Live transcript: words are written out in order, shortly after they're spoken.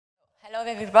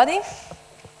Hello, everybody.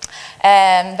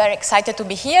 I'm very excited to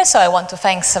be here, so I want to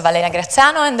thank Maddalena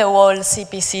Graziano and the whole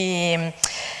CPC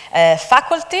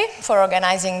faculty for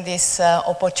organizing this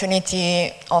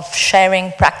opportunity of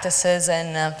sharing practices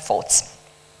and thoughts.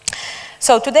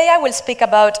 So today I will speak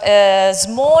about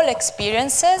small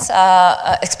experience,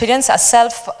 a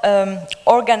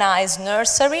self-organized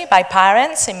nursery by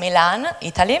parents in Milan,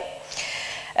 Italy.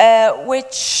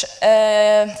 Which,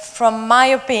 from my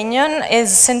opinion,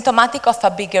 is symptomatic of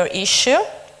a bigger issue.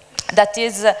 That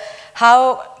is,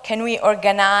 how can we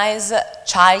organize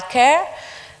childcare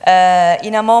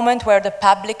in a moment where the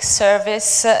public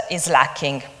service is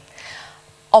lacking?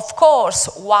 Of course,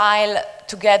 while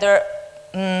together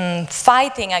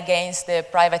fighting against the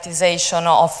privatization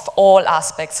of all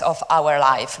aspects of our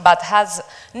life. But as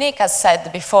Nick has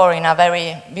said before in a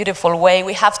very beautiful way,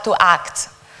 we have to act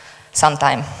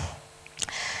sometime.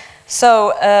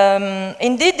 So,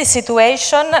 indeed, the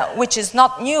situation, which is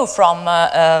not new from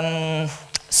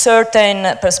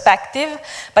certain perspective,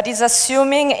 but is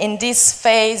assuming in this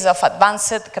phase of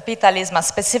advanced capitalism a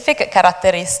specific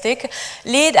characteristic,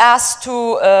 lead us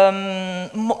to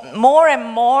more and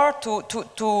more to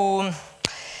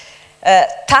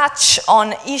touch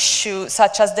on issues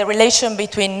such as the relation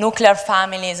between nuclear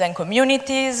families and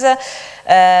communities,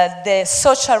 the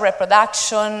social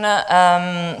reproduction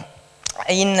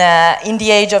in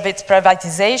the age of its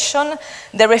privatization,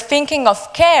 the rethinking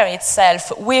of care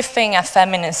itself within a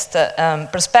feminist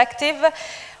perspective,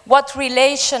 what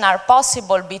relations are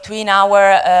possible between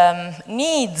our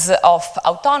needs of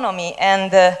autonomy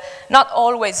and not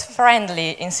always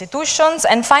friendly institutions,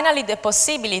 and finally the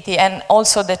possibility and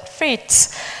also the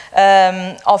threats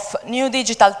of new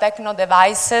digital techno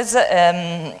devices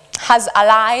has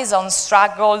allies on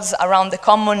struggles around the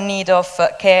common need of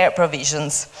care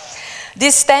provisions.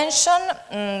 This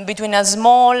tension between a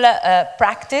small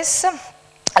practice,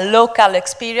 a local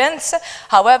experience,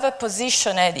 however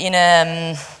positioned in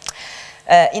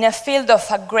a field of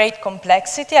a great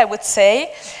complexity, I would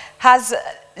say, has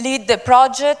led the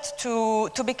project to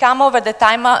become over the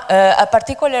time a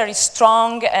particularly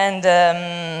strong and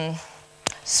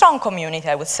strong community,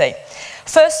 I would say.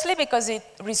 Firstly, because it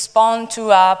responds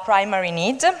to a primary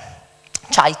need,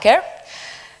 childcare.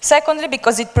 Secondly,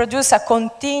 because it produces a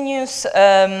continuous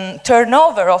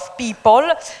turnover of people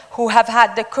who have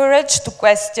had the courage to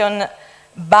question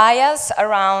bias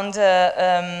around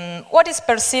what is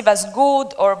perceived as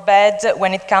good or bad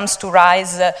when it comes to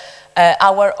raise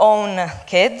our own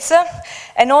kids,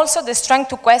 and also the strength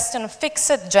to question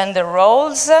fixed gender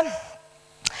roles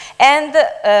and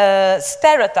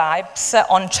stereotypes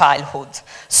on childhood.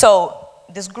 So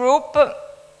this group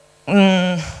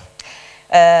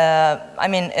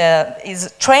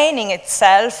is training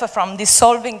itself from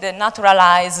dissolving the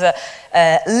naturalized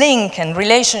link and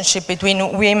relationship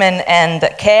between women and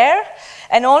care,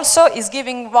 and also is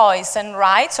giving voice and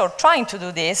rights, or trying to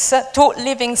do this, to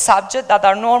living subjects that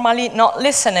are normally not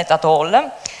listened at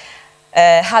all,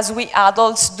 as we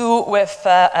adults do with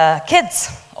kids,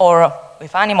 or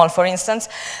with animals, for instance,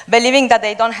 believing that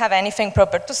they don't have anything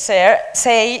proper to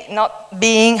say, not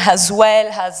being as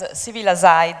well as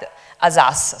civilized as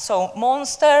us. So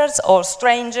monsters or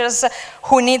strangers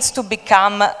who needs to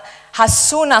become, as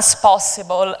soon as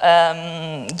possible,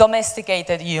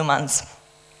 domesticated humans.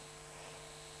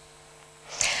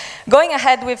 Going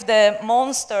ahead with the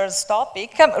monsters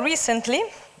topic, recently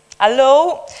a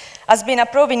law has been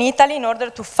approved in Italy in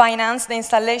order to finance the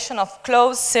installation of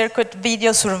closed-circuit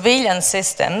video surveillance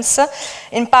systems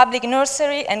in public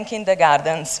nursery and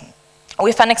kindergartens,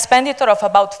 with an expenditure of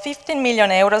about 15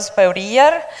 million euros per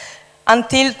year,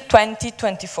 until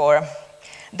 2024.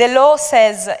 The law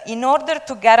says, in order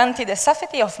to guarantee the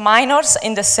safety of minors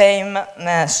in the same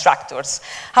structures.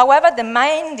 However, the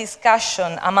main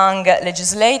discussion among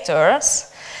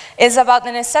legislators is about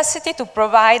the necessity to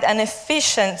provide an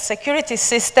efficient security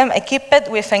system equipped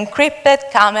with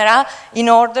encrypted camera in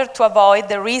order to avoid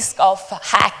the risk of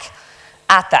hack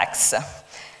attacks.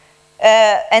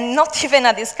 And not even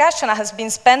a discussion has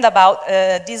been spent about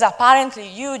this apparently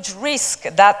huge risk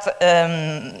that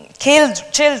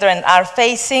children are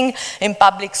facing in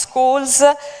public schools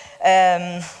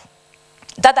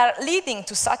that are leading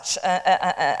to such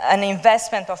an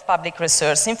investment of public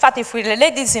resource. In fact, if we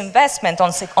relate this investment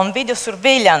on video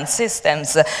surveillance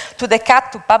systems to the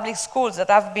cut to public schools that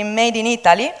have been made in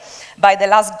Italy by the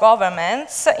last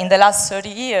governments in the last 30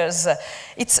 years,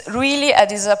 it's really a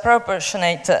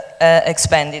disproportionate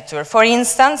expenditure. For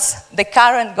instance, the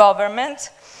current government,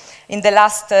 in the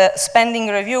last spending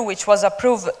review, which was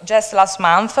approved just last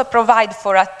month, provide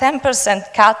for a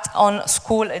 10% cut on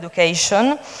school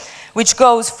education, which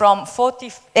goes from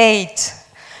 48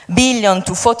 billion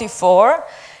to 44,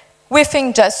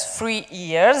 within just 3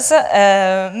 years,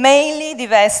 mainly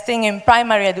investing in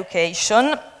primary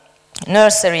education,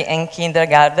 nursery and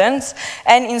kindergartens,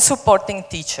 and in supporting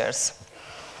teachers.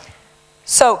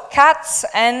 So cuts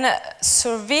and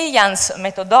surveillance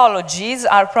methodologies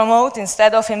are promoted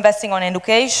instead of investing on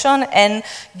education and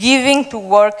giving to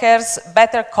workers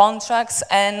better contracts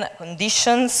and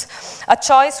conditions, a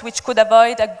choice which could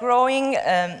avoid a growing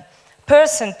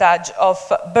percentage of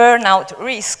burnout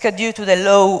risk due to the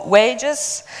low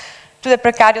wages, to the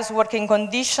precarious working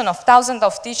condition of thousands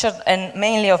of teachers, and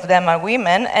mainly of them are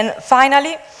women, and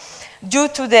finally, due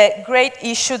to the great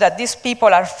issue that these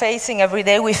people are facing every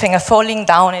day within a falling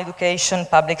down education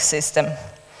public system.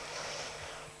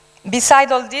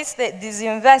 Beside all this, this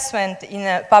investment in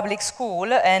a public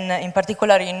school, and in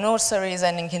particular in nurseries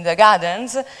and in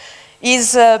kindergartens,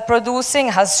 is producing,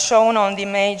 as shown on the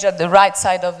image at the right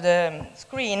side of the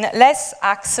screen, less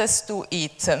access to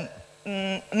it,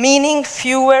 meaning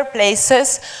fewer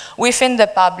places within the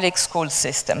public school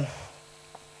system.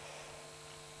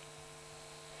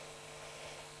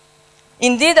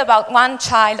 Indeed, about 1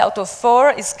 child out of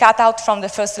 4 is cut out from the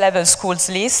first level schools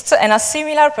list, and a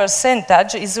similar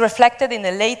percentage is reflected in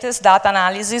the latest data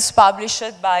analysis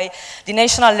published by the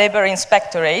National Labour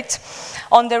Inspectorate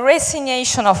on the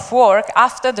resignation of work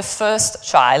after the first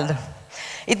child.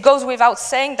 It goes without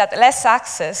saying that less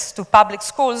access to public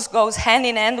schools goes hand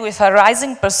in hand with a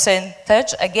rising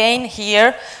percentage, again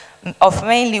here, of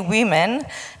mainly women,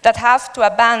 that have to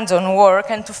abandon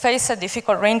work and to face a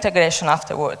difficult reintegration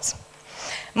afterwards.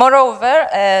 Moreover,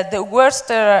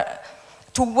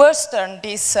 to worsen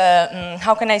this,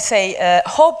 how can I say,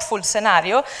 hopeful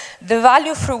scenario, the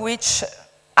value through which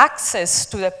access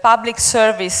to the public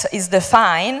service is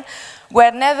defined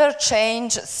were never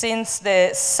changed since the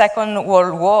Second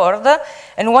World War.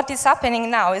 And what is happening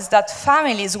now is that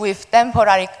families with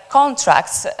temporary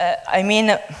contracts, I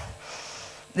mean,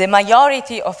 the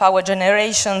majority of our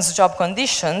generation's job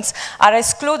conditions, are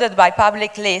excluded by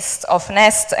public lists of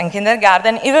nest and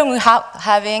kindergarten, even without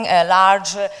having a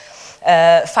large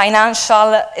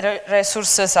financial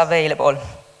resources available.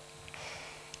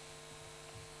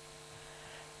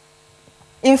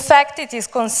 In fact, it is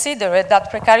considered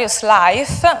that precarious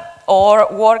life or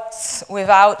works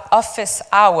without office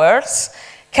hours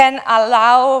can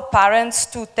allow parents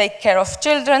to take care of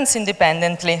children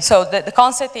independently. So the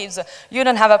concept is, you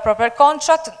don't have a proper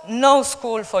contract, no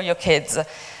school for your kids.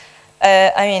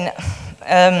 I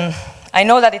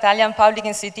know that Italian public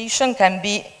institutions can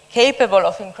be capable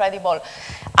of incredible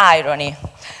irony.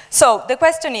 So the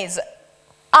question is,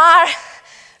 are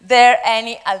there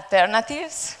any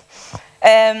alternatives?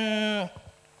 The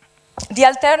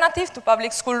alternative to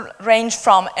public school range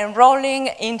from enrolling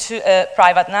into a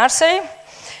private nursery,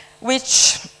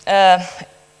 which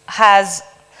has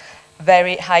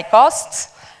very high costs,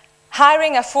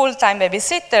 hiring a full-time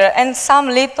babysitter, and some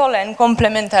little and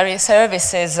complementary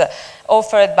services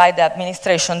offered by the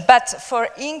administration. But for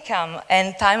income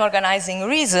and time organizing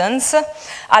reasons,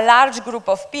 a large group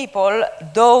of people,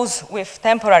 those with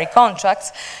temporary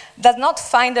contracts, does not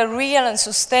find a real and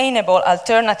sustainable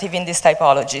alternative in these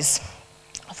typologies.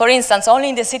 For instance, only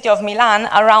in the city of Milan,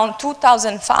 around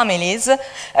 2,000 families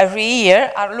every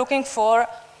year are looking for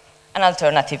an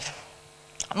alternative.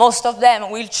 Most of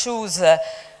them will choose a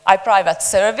private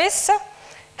service,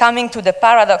 coming to the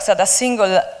paradox that a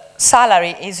single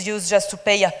salary is used just to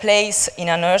pay a place in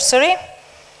a nursery.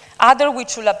 Others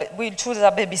will choose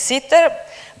a babysitter,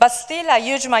 but still a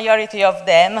huge majority of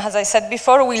them, as I said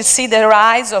before, will see the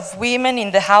rise of women in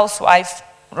the housewife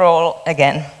role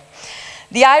again.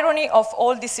 The irony of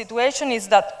all this situation is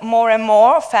that more and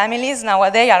more families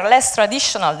nowadays are less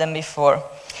traditional than before.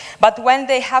 But when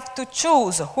they have to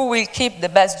choose who will keep the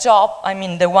best job, I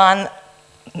mean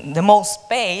the most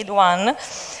paid one,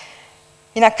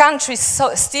 in a country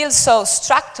still so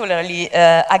structurally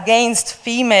against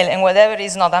female and whatever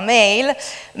is not a male,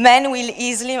 men will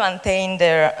easily maintain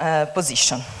their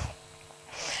position.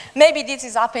 Maybe this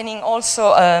is happening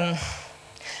also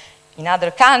in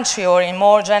other countries or in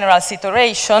more general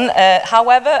situation.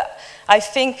 However, I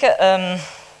think,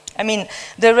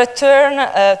 the return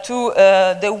to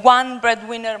the one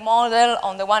breadwinner model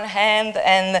on the one hand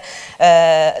and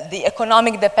the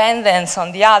economic dependence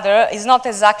on the other is not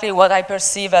exactly what I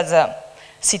perceive as a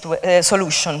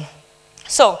solution.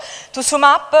 So, to sum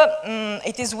up,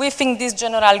 it is within this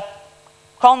general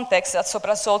context that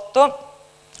SopraSotto,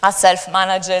 a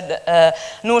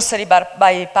self-managed nursery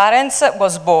by parents,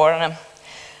 was born.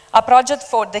 a project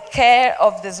for the care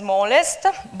of the smallest,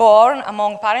 born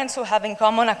among parents who have in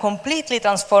common a completely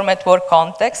transformed work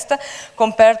context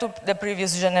compared to the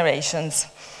previous generations.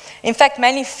 In fact,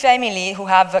 many families who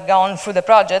have gone through the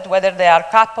project, whether they are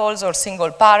couples or single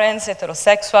parents,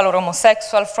 heterosexual or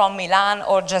homosexual, from Milan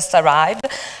or just arrived,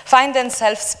 find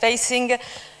themselves facing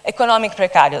economic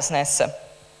precariousness.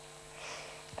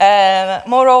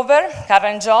 Moreover,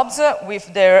 current jobs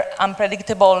with their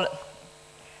unpredictable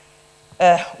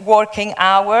working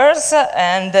hours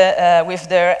and with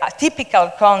their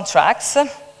atypical contracts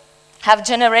have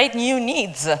generated new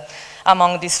needs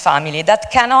among this family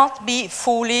that cannot be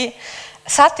fully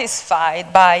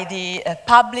satisfied by the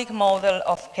public model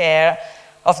of care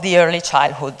of the early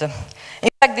childhood. In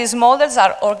fact, these models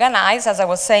are organized, as I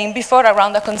was saying before,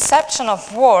 around a conception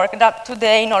of work that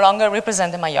today no longer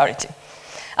represent the majority,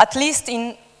 at least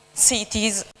in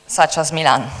cities such as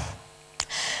Milan.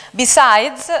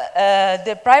 Besides,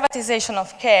 the privatization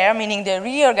of care, meaning the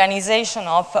reorganization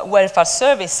of welfare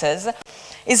services,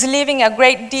 is leaving a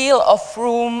great deal of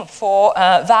room for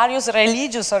various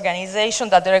religious organizations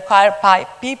that require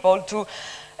people to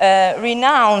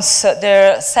renounce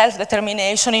their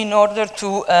self-determination in order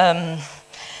to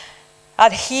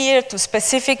adhere to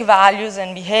specific values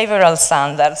and behavioral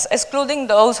standards, excluding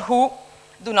those who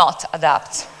do not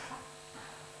adapt.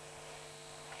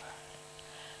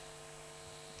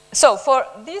 So for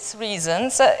these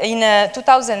reasons, in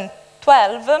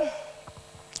 2012,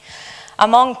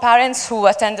 among parents who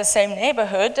attend the same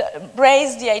neighborhood,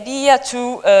 raised the idea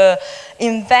to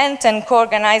invent and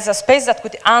co-organize a space that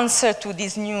could answer to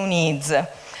these new needs.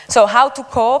 So how to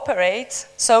cooperate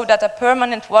so that a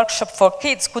permanent workshop for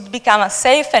kids could become a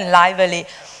safe and lively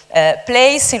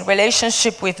place in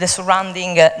relationship with the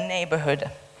surrounding neighborhood.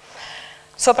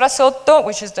 SopraSotto,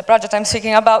 which is the project I'm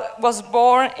speaking about, was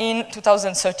born in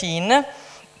 2013.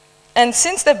 And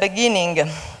since the beginning,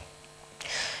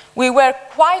 we were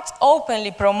quite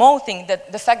openly promoting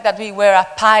the fact that we were a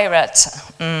pirate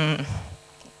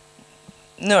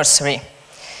nursery.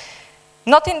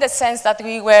 Not in the sense that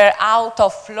we were out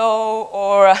of law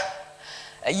or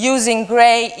using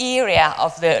gray area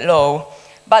of the law,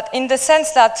 but in the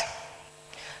sense that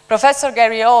Professor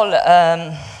Gary Hall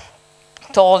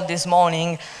told this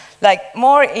morning, like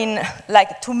more in,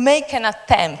 like to make an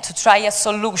attempt, to try a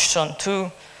solution,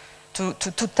 to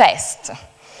test.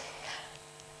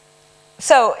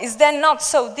 So is then not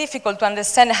so difficult to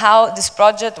understand how this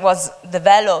project was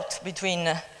developed between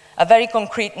a very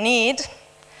concrete need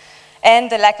and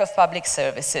the lack of public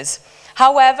services.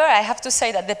 However, I have to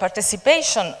say that the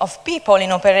participation of people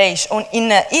in operation, in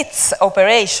its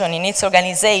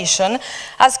organization,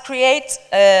 has created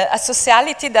a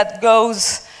sociality that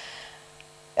goes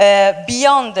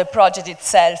beyond the project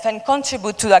itself and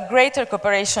contribute to a greater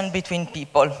cooperation between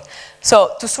people.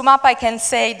 So to sum up, I can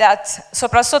say that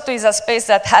SopraSotto is a space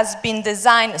that has been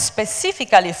designed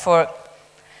specifically for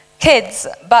kids,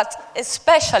 but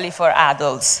especially for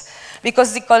adults,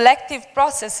 because the collective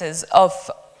processes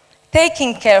of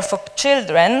taking care of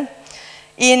children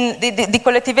in the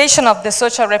collectivization of the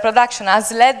social reproduction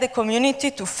has led the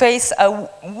community to face a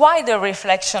wider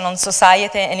reflection on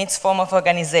society and its form of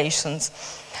organizations.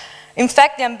 In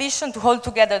fact, the ambition to hold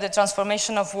together the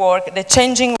transformation of work, the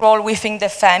changing role within the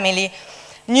family,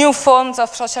 new forms of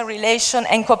social relation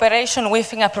and cooperation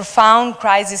within a profound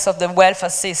crisis of the welfare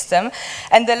system,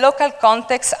 and the local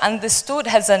context understood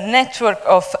as a network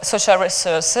of social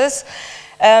resources,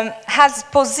 has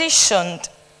positioned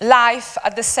life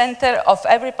at the center of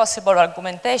every possible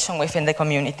argumentation within the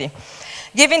community,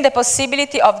 giving the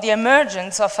possibility of the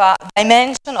emergence of a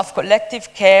dimension of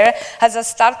collective care as a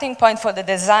starting point for the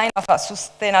design of a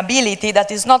sustainability that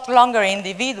is not longer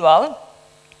individual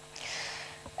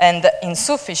and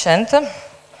insufficient,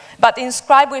 but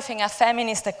inscribed within a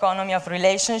feminist economy of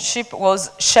relationship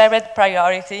whose shared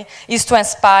priority is to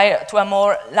aspire to a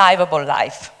more livable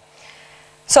life.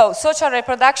 So social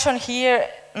reproduction here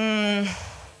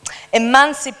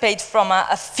emancipates from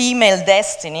a female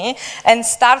destiny and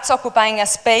starts occupying a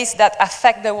space that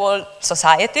affects the whole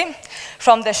society,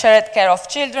 from the shared care of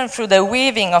children through the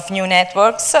weaving of new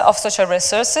networks of social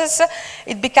resources.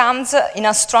 It becomes, in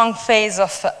a strong phase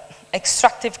of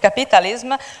extractive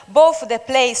capitalism, both the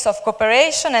place of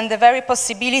cooperation and the very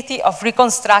possibility of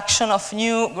reconstruction of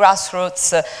new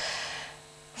grassroots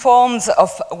forms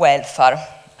of welfare.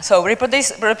 So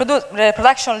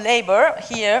reproduction labor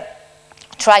here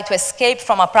try to escape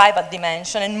from a private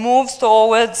dimension and moves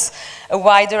towards a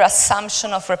wider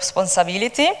assumption of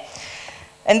responsibility.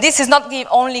 And this is not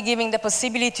only giving the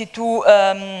possibility to,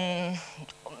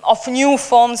 of new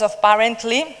forms of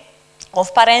parentally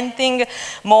of parenting,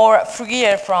 more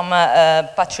freer from a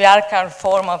patriarchal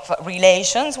form of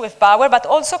relations with power, but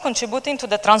also contributing to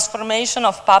the transformation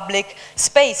of public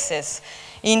spaces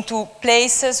into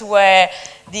places where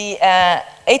the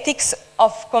ethics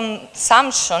of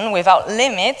consumption without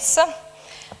limits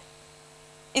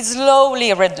is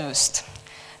slowly reduced.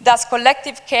 Thus,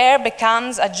 collective care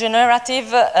becomes a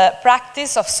generative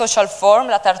practice of social form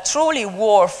that are truly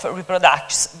worth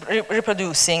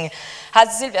reproducing.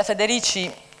 As Silvia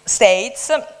Federici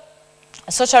states,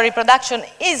 social reproduction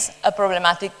is a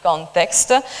problematic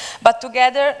context, but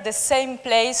together the same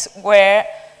place where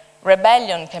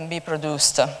rebellion can be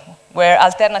produced, where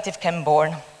alternative can be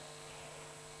born.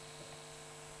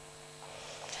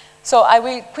 So I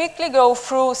will quickly go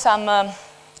through some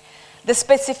the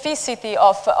specificity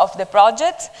of the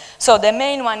project. So the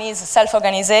main one is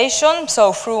self-organization,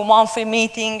 so through monthly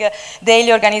meeting,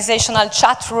 daily organizational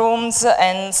chat rooms,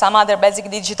 and some other basic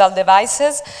digital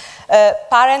devices.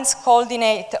 Parents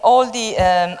coordinate all the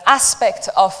aspects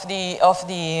of the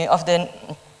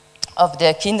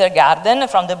kindergarten,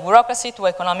 from the bureaucracy to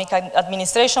economic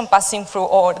administration, passing through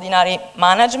ordinary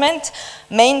management,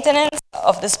 maintenance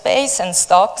of the space and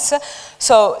stocks.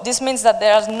 So this means that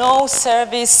there are no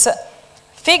service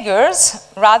figures,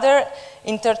 rather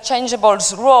interchangeable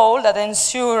role that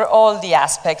ensure all the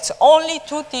aspects. Only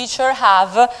 2 teachers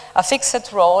have a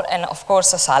fixed role and, of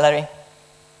course, a salary.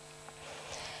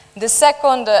 The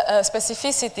second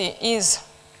specificity is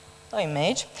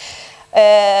image.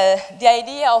 The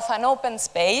idea of an open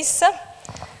space.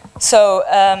 So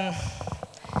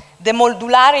the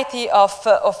modularity of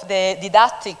the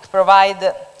didactic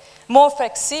provide more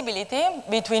flexibility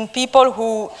between people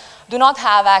who do not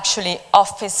have actually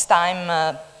office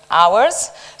time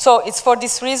hours. So it's for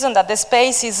this reason that the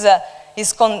space is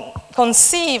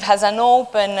conceived as an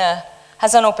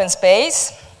open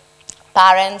space.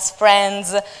 Parents,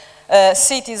 friends,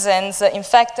 citizens, in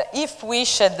fact, if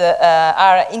wished,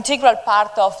 are an integral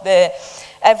part of the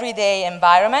everyday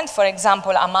environment. For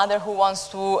example, a mother who wants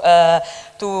to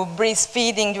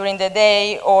breastfeeding during the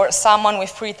day, or someone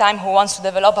with free time who wants to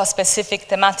develop a specific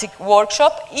thematic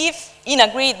workshop, if in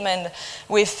agreement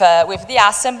with the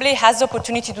assembly, has the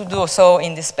opportunity to do so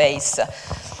in this space.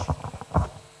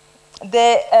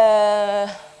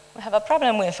 We have a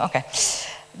problem with, okay.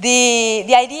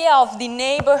 The idea of the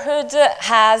neighborhood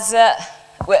has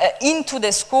into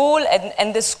the school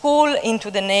and the school into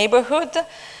the neighborhood.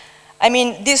 I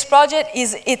mean, this project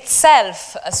is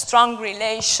itself a strong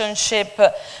relationship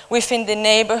within the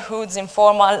neighborhood's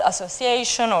informal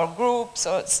association or groups,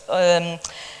 or,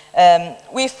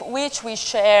 with which we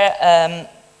share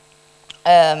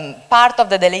part of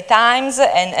the daily times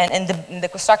and the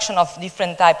construction of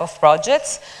different type of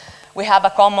projects. We have a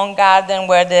common garden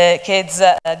where the kids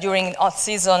during off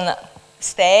season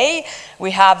stay.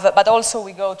 We have, but also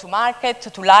we go to market,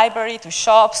 to library, to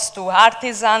shops, to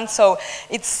artisans. So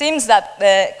it seems that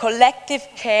the collective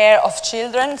care of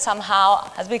children somehow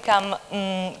has become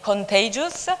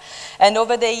contagious. And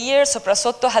over the years,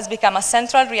 SopraSotto has become a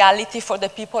central reality for the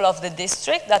people of the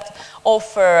district that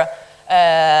offer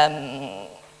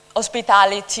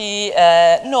hospitality,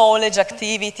 knowledge,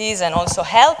 activities, and also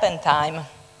help and time.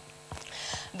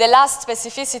 The last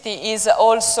specificity is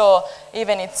also,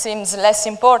 even it seems less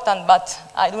important, but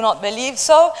I do not believe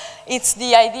so. It's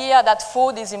the idea that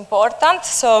food is important.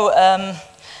 So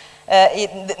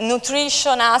the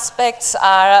nutrition aspects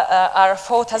are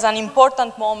thought as an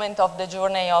important moment of the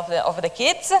journey of the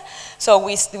kids. So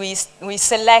we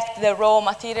select the raw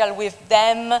material with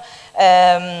them.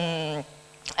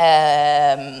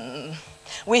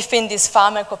 Within this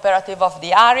farmer cooperative of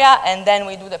the area, and then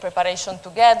we do the preparation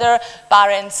together.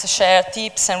 Parents share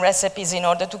tips and recipes in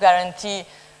order to guarantee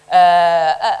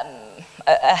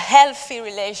a healthy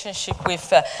relationship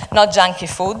with not junky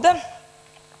food.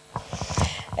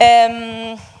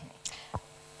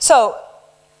 So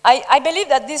I believe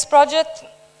that this project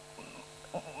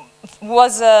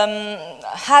was,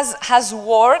 has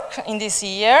worked in this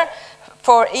year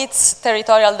for its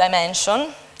territorial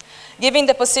dimension, giving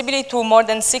the possibility to more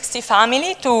than 60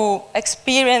 families to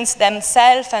experience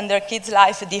themselves and their kids'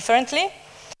 life differently,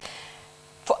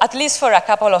 at least for a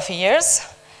couple of years.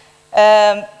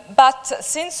 But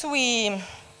since we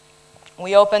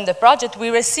opened the project,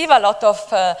 we receive a lot of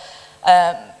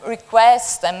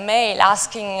requests and mail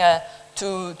asking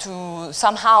to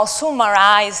somehow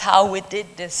summarize how we did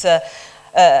this,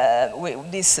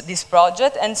 this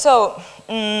project. And so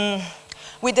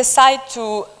we decided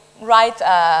to write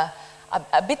a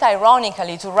bit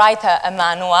ironically, to write a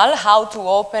manual how to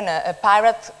open a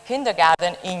pirate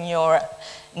kindergarten in your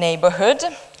neighborhood.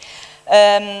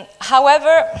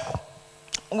 However,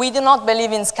 we do not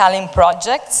believe in scaling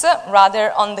projects,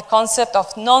 rather on the concept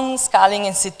of non-scaling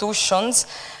institutions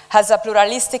as a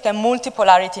pluralistic and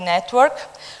multipolarity network,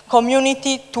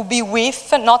 community to be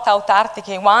with, not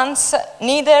autarkic ones,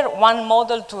 neither one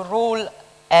model to rule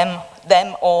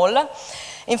them all.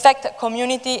 In fact,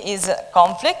 community is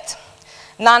conflict.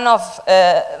 None of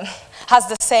has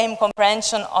the same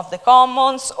comprehension of the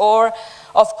commons or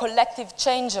of collective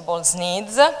changeables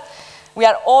needs. We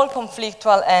are all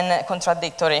conflictual and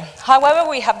contradictory. However,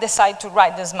 we have decided to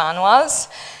write these manuals,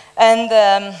 and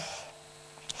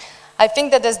I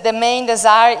think that the main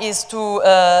desire is to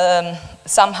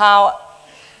somehow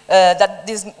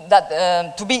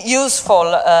to be useful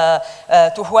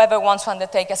to whoever wants to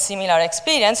undertake a similar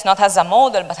experience, not as a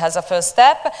model, but as a first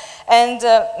step, and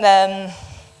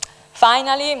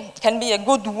finally, can be a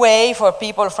good way for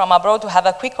people from abroad to have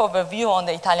a quick overview on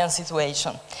the Italian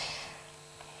situation.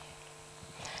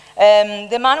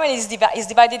 The manual is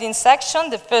divided in sections.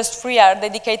 The first three are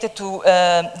dedicated to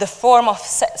the form of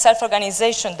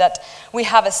self-organization that we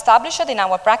have established in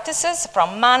our practices,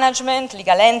 from management,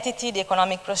 legal entity, the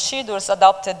economic procedures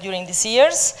adopted during these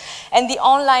years, and the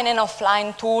online and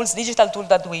offline tools, digital tools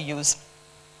that we use.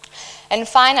 And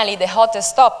finally, the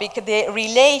hottest topic, the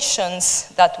relations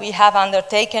that we have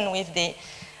undertaken with the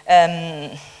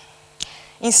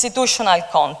institutional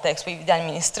context, with the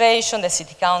administration, the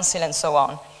city council, and so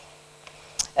on.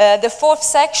 The fourth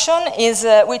section is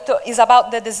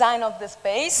about the design of the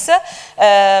space,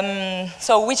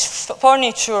 so which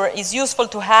furniture is useful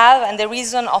to have and the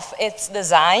reason of its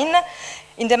design.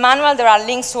 In the manual, there are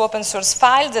links to open source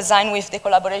files designed with the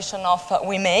collaboration of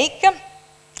We Make,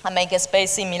 a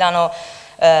makerspace in Milano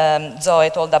Zoe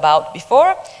told about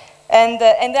before. And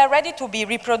they are ready to be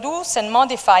reproduced and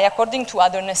modified according to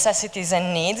other necessities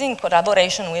and needs in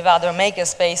collaboration with other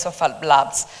makerspace of Alp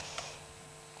Labs.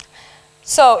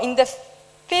 So in the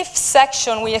fifth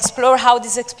section, we explore how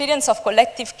this experience of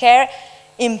collective care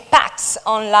impacts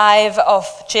on life of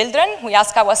children. We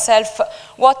ask ourselves,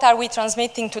 what are we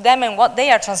transmitting to them and what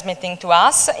they are transmitting to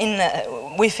us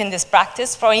within this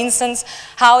practice. For instance,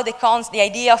 how the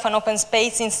idea of an open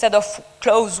space instead of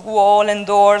closed wall and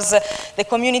doors, the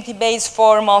community-based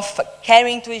form of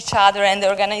caring to each other and the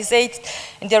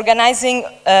organizing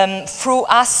through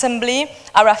assembly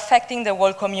are affecting the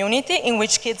whole community in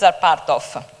which kids are part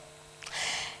of.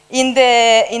 In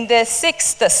the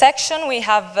sixth section, we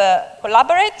have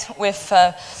collaborate with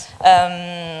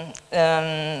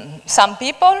some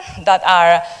people that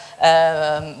are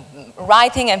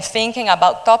writing and thinking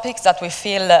about topics that we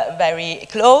feel very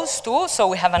close to. So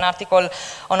we have an article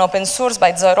on open source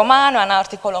by Zoe Romano, an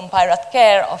article on pirate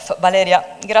care of Valeria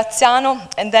Graziano,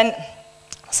 and then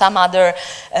some other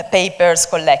papers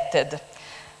collected.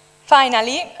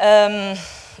 Finally,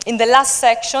 in the last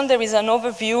section, there is an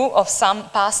overview of some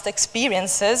past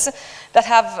experiences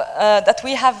that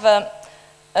we have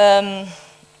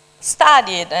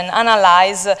studied and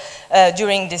analyzed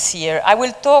during this year. I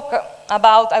will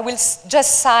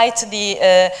just cite the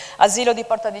Asilo di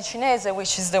Porta di Cinese,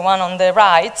 which is the one on the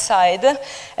right side,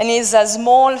 and is a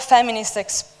small feminist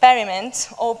experiment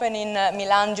opened in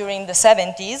Milan during the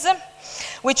 70s,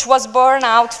 which was born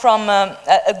out from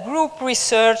a group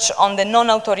research on the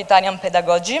non-authoritarian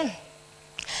pedagogy,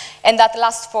 and that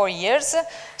lasts 4 years.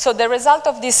 So the result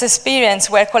of this experience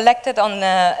were collected on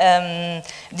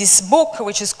this book,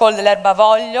 which is called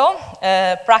L'Erbavoglio,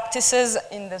 Practices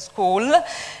in the School,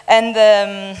 and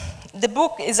the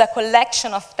book is a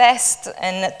collection of tests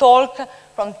and talk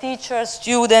from teachers,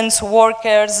 students,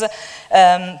 workers,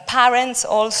 parents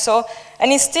also,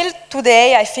 and it's still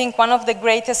today, I think, one of the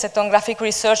greatest ethnographic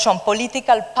research on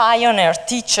political pioneer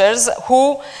teachers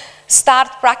who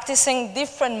start practicing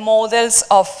different models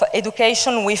of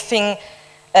education within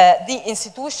the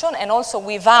institution and also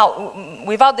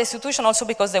without the institution, also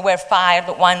because they were fired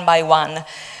one by one.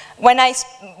 When I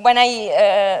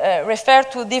refer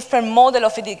to different model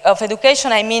of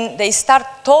education, I mean they start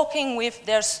talking with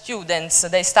their students.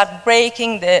 They start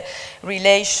breaking the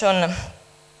relation,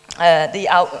 the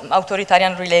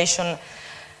authoritarian relation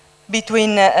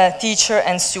between teacher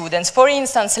and students. For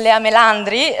instance, Lea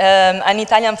Melandri, an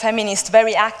Italian feminist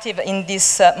very active in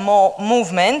this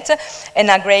movement and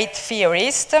a great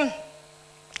theorist,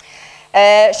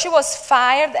 she was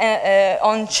fired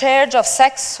on charge of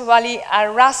sexually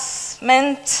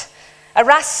harassing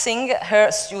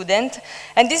her student,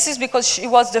 and this is because she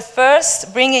was the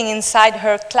first bringing inside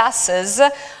her classes,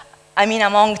 I mean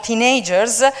among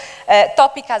teenagers,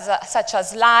 topics such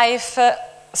as life,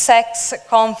 sex,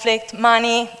 conflict,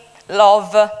 money,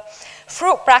 love,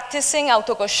 through practicing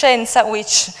autocoscienza,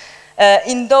 which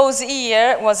in those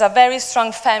years was a very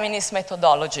strong feminist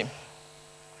methodology.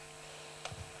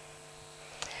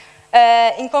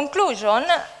 In conclusion,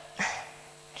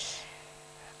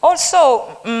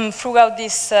 also throughout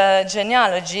these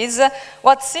genealogies,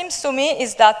 what seems to me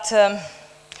is that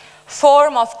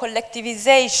form of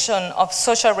collectivization of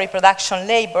social reproduction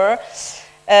labor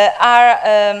are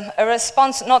a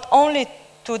response not only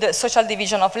to the social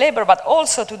division of labor, but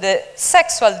also to the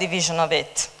sexual division of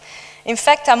it. In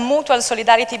fact, a mutual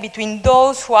solidarity between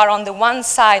those who are on the one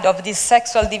side of this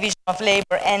sexual division of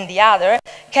labor and the other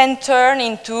can turn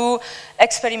into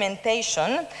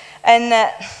experimentation. And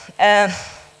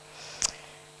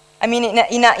I mean,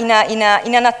 in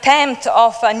an attempt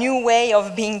of a new way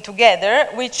of being together,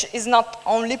 which is not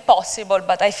only possible,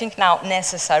 but I think now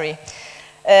necessary.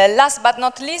 Last but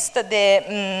not least,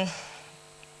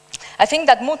 I think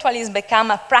that mutualism become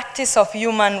a practice of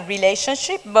human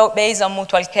relationship based on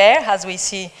mutual care, as we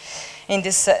see in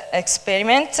this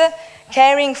experiment.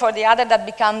 Caring for the other that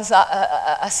becomes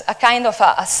a kind of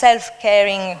a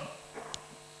self-caring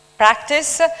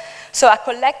practice. So a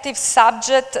collective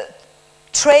subject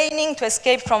training to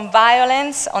escape from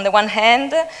violence on the one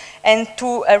hand, and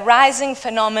to a rising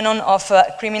phenomenon of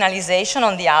criminalization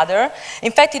on the other.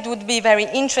 In fact, it would be very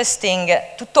interesting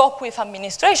to talk with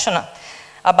administration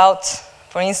about,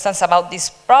 for instance, about this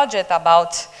project,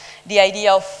 about the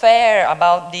idea of fair,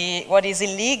 about what is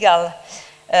illegal.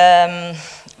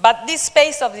 But this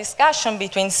space of discussion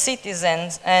between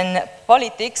citizens and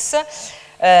politics,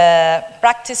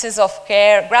 practices of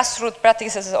care, grassroots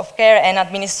practices of care and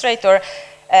administrator,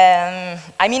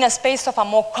 I mean a space of a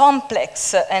more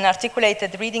complex and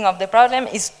articulated reading of the problem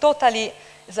is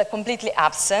completely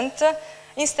absent.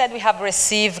 Instead, we have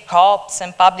received cops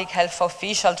and public health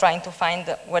officials trying to find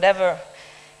whatever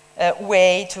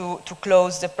way to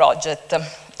close the project.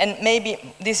 And maybe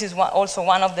this is also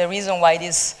one of the reasons why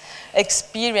this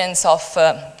experience of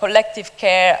collective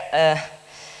care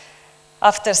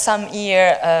after some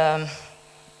years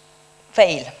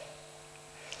fail.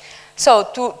 So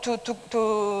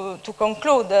to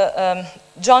conclude,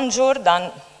 John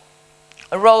Jordan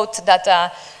wrote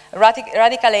that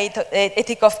radical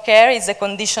ethic of care is a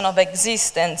condition of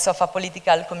existence of a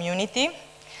political community.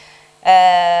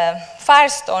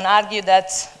 Firestone argued that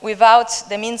without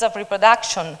the means of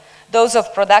reproduction, those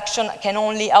of production can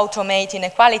only automate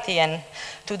inequality, and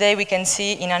today we can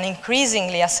see in an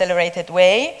increasingly accelerated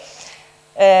way.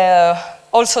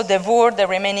 Also devour the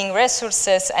remaining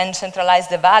resources and centralize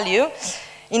the value.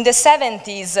 In the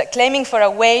 70s, claiming for a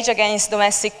wage against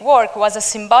domestic work was a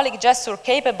symbolic gesture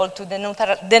capable to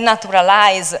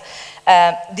denaturalize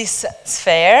this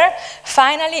sphere.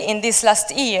 Finally, in this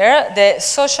last year, the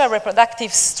social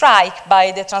reproductive strike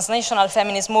by the transnational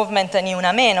feminist movement Ni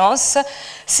Una Menos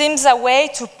seems a way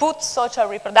to put social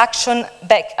reproduction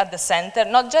back at the center,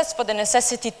 not just for the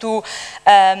necessity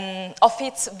of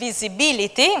its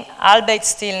visibility, albeit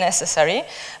still necessary,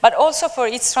 but also for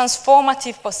its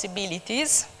transformative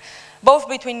possibilities, both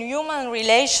between human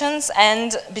relations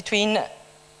and between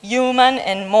human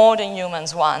and more than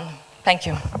humans one. Thank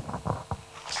you.